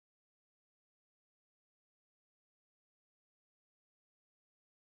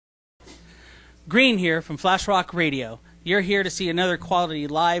Green here from Flashrock Radio. You're here to see another quality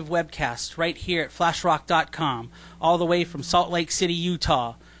live webcast right here at flashrock.com, all the way from Salt Lake City,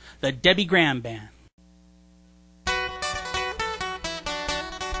 Utah, the Debi Gramham Band.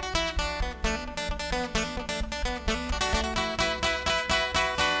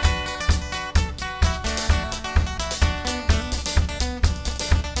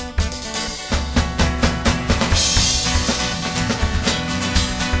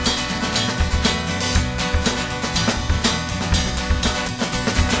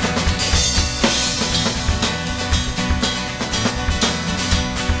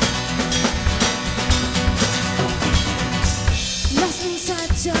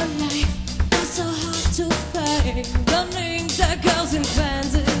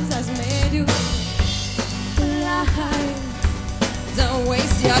 Don't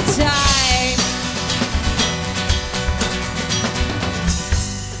waste your time.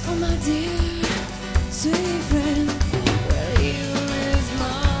 Oh my dear, sweet friend, well, here is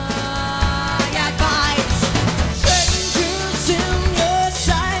my advice. Strangers in your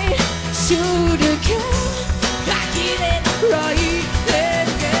sight, shoot a kill. I get it right, then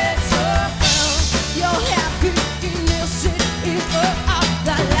get so your happiness is up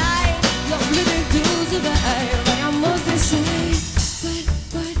the line. You're living to survive. I must say.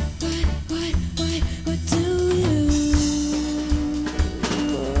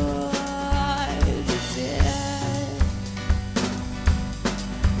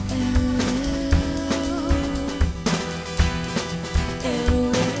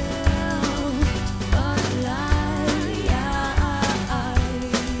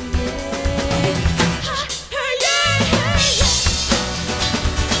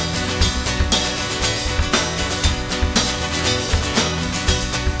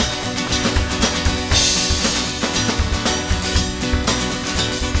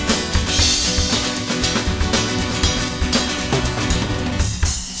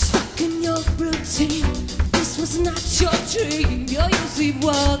 This was not your dream. You're usually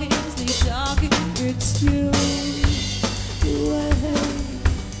walking, sleep talking. It's you.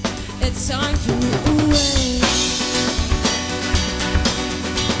 It's time to away.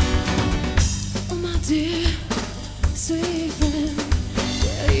 Oh my dear, sweet friend,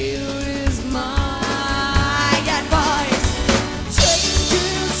 well, here is my advice.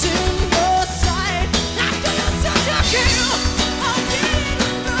 Changes in your sight, not gonna touch a kill. I'll get it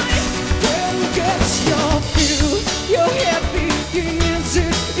right. Well, get your feel. Your happiness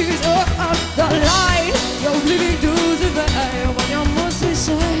is up the line. You're living to survive. When you must be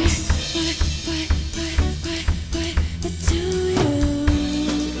say.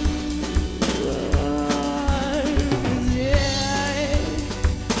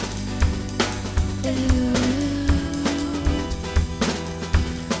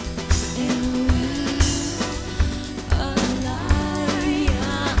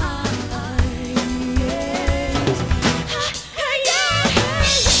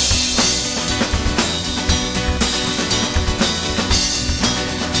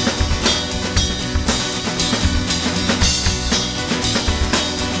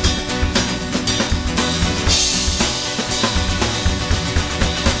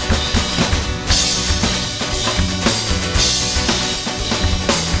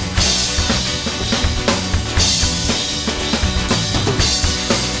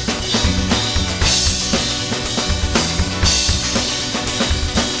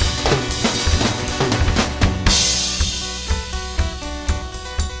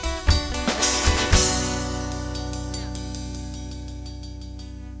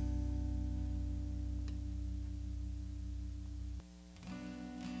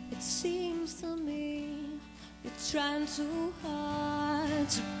 It seems to me you're trying too hard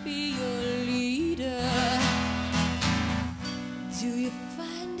to be your leader. Do you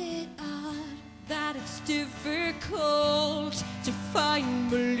find it odd that it's difficult to find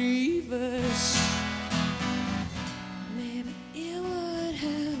believers? Maybe it would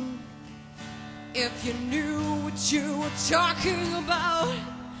help if you knew what you were talking about.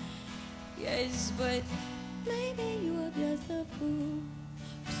 Yes, but maybe you are just a fool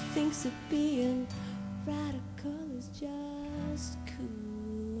who thinks that being radical is just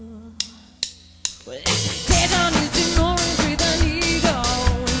cool. Well, they don't need to know with an ego.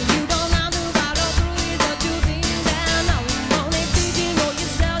 You don't have to battle through it, but you think that now you only thinking of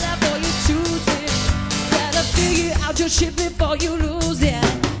yourself before you choose it. Better figure out your shit before you lose it.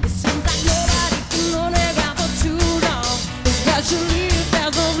 It seems like nobody can hold it out for too long, especially if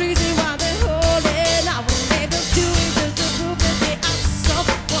there's no reason why they hold it. Now when they just do it just to prove that they are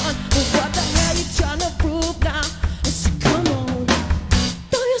someone. But what the hell you trying to prove now? Come on,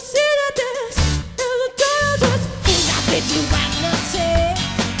 don't you see that this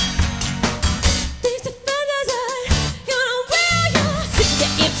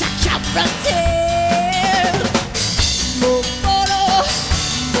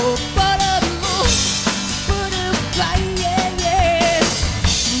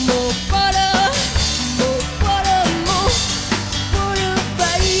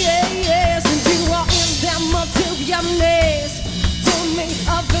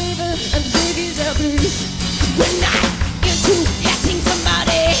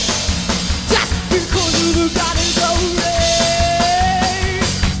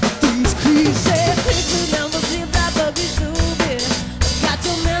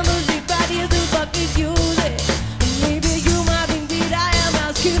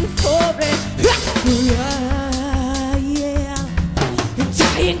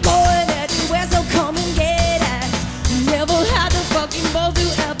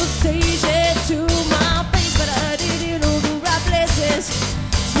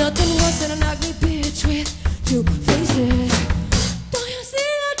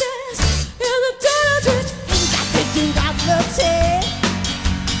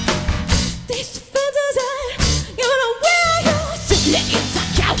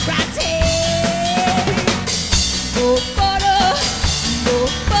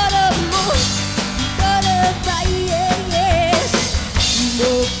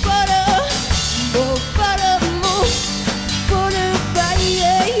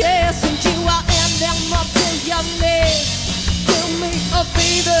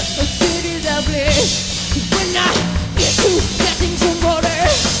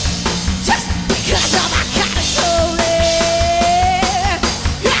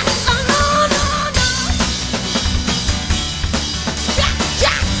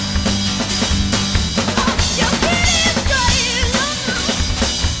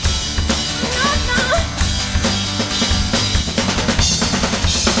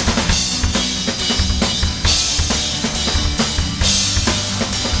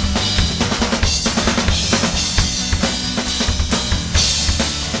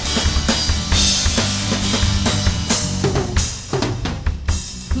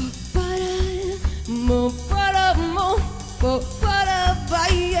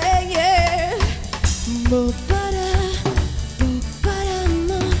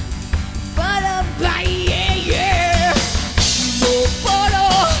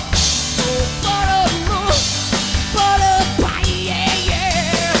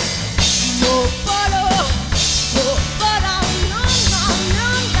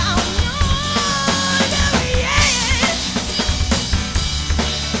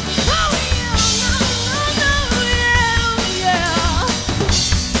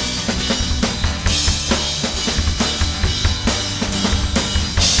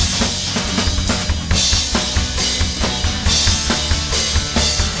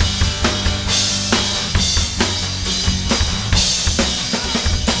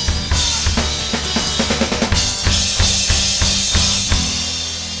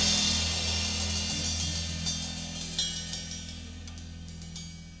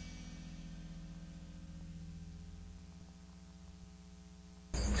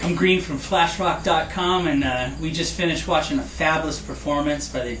I'm Green from flashrock.com, and we just finished watching a fabulous performance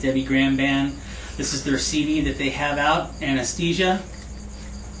by the Debi Gramham Band. This is their CD that they have out, Anesthesia,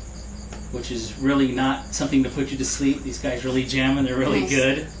 which is really not something to put you to sleep. These guys really jamming, they're really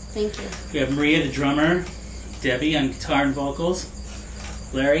good. Thank you. We have Maria, the drummer, Debbie on guitar and vocals,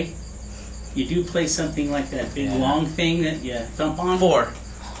 Larry, you do play something like that big long thing that you thump on? Four.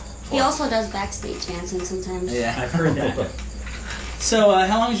 He also does backstage dancing sometimes. Yeah. I've heard that. So,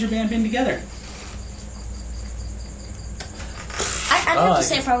 how long has your band been together? I'd have to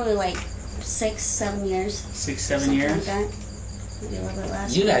say probably like 6, 7 years. 6, 7 Something years? like that. Maybe a little bit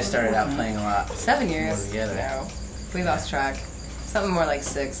less. You guys started out playing a lot. 7 years. More together. No, we lost track. Something more like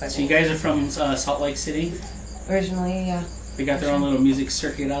 6, I think. So you guys are from Salt Lake City? Originally, yeah. They got their own little music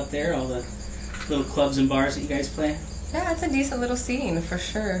circuit out there, all the little clubs and bars that you guys play? Yeah, it's a decent little scene, for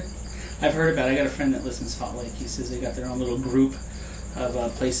sure. I've heard about it. I got a friend that lives in Salt Lake. He says they got their own little group of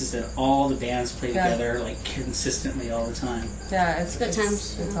places that all the bands play together, like consistently all the time. Yeah, it's good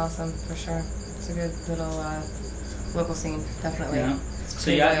times. It's awesome, for sure. It's a good little local scene, definitely. Yeah.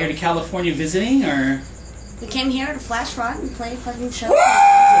 So you out here to California visiting, or? We came here to Flash Rock and played a fucking show. Of course,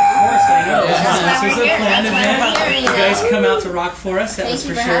 I know. That's why This is we're a here. planned That's why we're event. here, You you guys know. come out to rock for us. That Thank was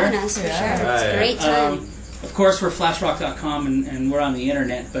you for for sure. having us, for sure. It's a great time. Of course, we're flashrock.com and we're on the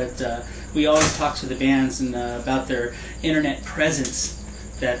internet, but we always talk to the bands and about their internet presence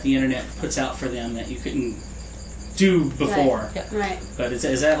that the internet puts out for them that you couldn't do before. Right. But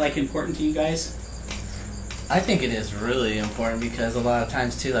is that like important to you guys? I think it is really important because a lot of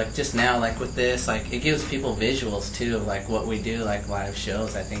times too, like just now, like with this, like it gives people visuals too of like what we do, like live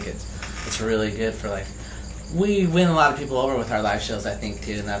shows. I think it's really good for like, we win a lot of people over with our live shows, I think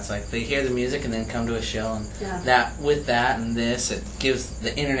too, and that's like they hear the music and then come to a show, and that with that and this, it gives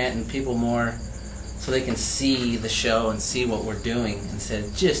the internet and people more so they can see the show and see what we're doing instead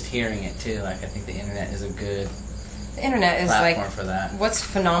of just hearing it too. Like I think the internet is a good The internet is platform like for that. What's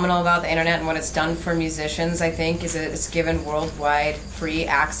phenomenal about the internet and what it's done for musicians, I think, is it's given worldwide free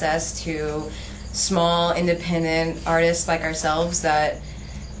access to small independent artists like ourselves that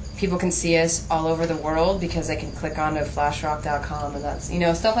people can see us all over the world because they can click onto flashrock.com and that's,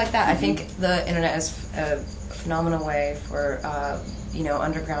 stuff like that. I think the internet is a phenomenal way for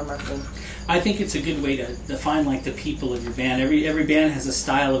underground marketing. I think it's a good way to define like the people of your band. Every band has a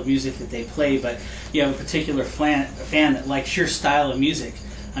style of music that they play, but you have a particular fan that likes your style of music.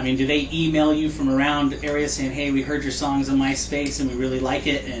 I mean, do they email you from around areas saying, "Hey, we heard your songs on MySpace and we really like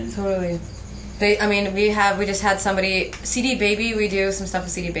it"? And totally. We just had somebody, CD Baby, we do some stuff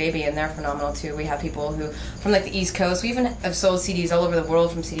with CD Baby and they're phenomenal too. We have people who, from like the East Coast, we even have sold CDs all over the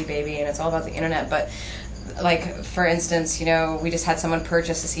world from CD Baby, and it's all about the internet. But like, for instance, we just had someone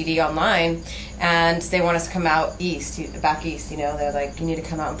purchase a CD online and they want us to come out back east, they're like, you need to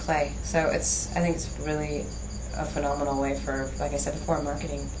come out and play. So I think it's really a phenomenal way for, like I said before,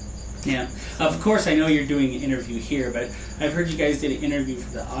 marketing. Yeah, of course I know you're doing an interview here, but I've heard you guys did an interview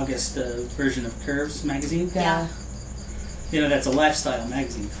for the August version of Curves magazine. Yeah. That's a lifestyle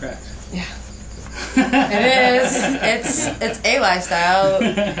magazine, correct? Yeah. It is. It's a lifestyle.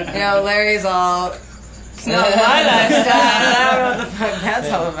 Larry's all, it's not my lifestyle. I don't know what the fuck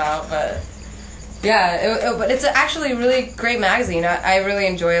that's all about, but yeah, but it's actually a really great magazine. I really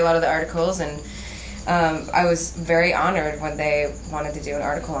enjoy a lot of the articles, and I was very honored when they wanted to do an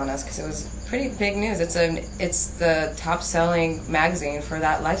article on us because it was pretty big news. It's the top-selling magazine for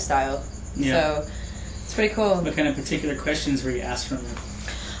that lifestyle. Yeah. So it's pretty cool. What kind of particular questions were you asked from them?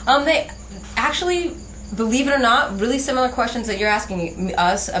 They actually, believe it or not, really similar questions that you're asking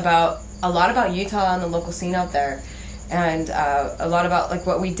us about. A lot about Utah and the local scene out there, and a lot about like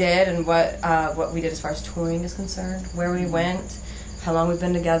what we did and what we did as far as touring is concerned, where we went, how long we've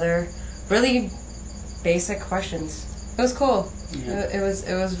been together. Really basic questions. It was cool. Yeah. It was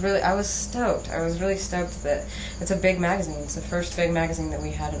really. I was stoked. I was really stoked that it's a big magazine. It's the first big magazine that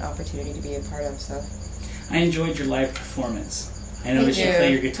we had an opportunity to be a part of. So I enjoyed your live performance. I noticed you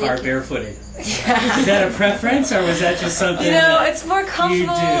play your guitar barefooted. Yeah. Is that a preference, or was that just something? It's more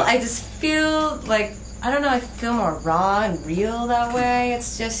comfortable. I just feel like, I don't know, I feel more raw and real that way.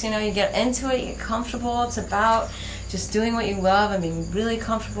 It's just, you get into it, you get comfortable. It's about just doing what you love and being really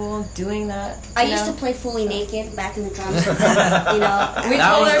comfortable doing that. I used to play fully naked back in the drums. We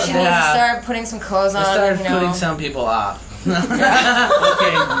told her she needs to start putting some clothes on. Started putting some people off.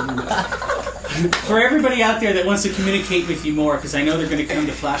 Okay. For everybody out there that wants to communicate with you more, because I know they're going to come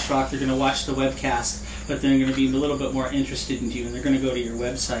to Flash Rock, they're going to watch the webcast, but they're going to be a little bit more interested in you, and they're going to go to your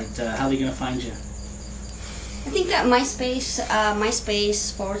website. How are they going to find you? I think that MySpace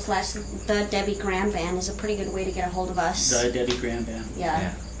 / the Debi Gramham Band is a pretty good way to get a hold of us. The Debi Gramham Band.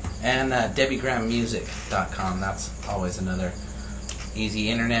 Yeah. And DebiGramMusic.com. That's always another easy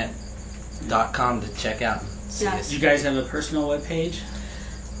internet.com to check out. Do you guys have a personal webpage?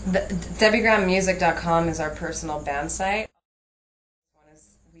 DebiGramMusic.com is our personal band site.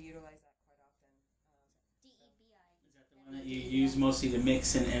 We utilize that quite often. Is that the one that you use mostly to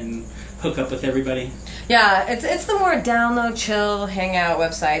mix and hook up with everybody? Yeah, it's the more download, chill, hangout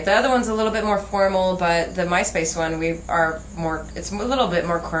website. The other one's a little bit more formal, but the MySpace one it's a little bit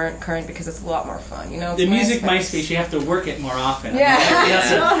more current because it's a lot more fun. The music MySpace, you have to work it more often.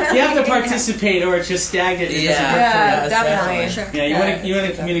 Yeah, you have to participate, or it's just stagnant. Yeah, definitely. Sure. Yeah, you want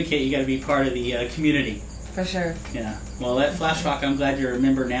to communicate. You got to be part of the community. For sure. Yeah. Well, at Flash Rock, I'm glad you're a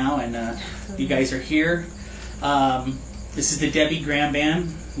member now, and you guys are here. This is the Debi Gramham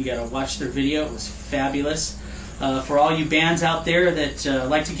Band. You got to watch their video. It was fabulous. For all you bands out there that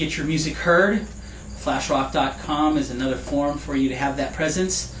like to get your music heard, flashrock.com is another forum for you to have that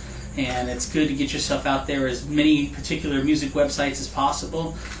presence. And it's good to get yourself out there as many particular music websites as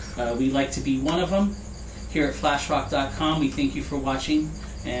possible. We'd like to be one of them. Here at flashrock.com, we thank you for watching,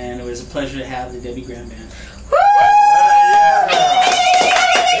 and it was a pleasure to have the Debi Gramham Band.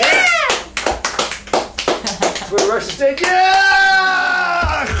 We rush the stage.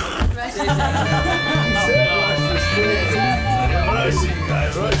 Yeah! Rush the stage. Rushing,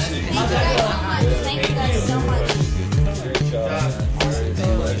 guys, rushing. Thank you guys so much. Great job.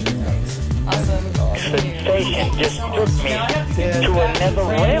 Awesome. Thank compilation just took me to another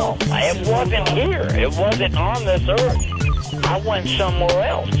realm. It wasn't here. It wasn't on this earth. I went somewhere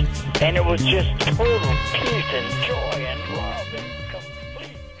else. And it was just total peace and joy.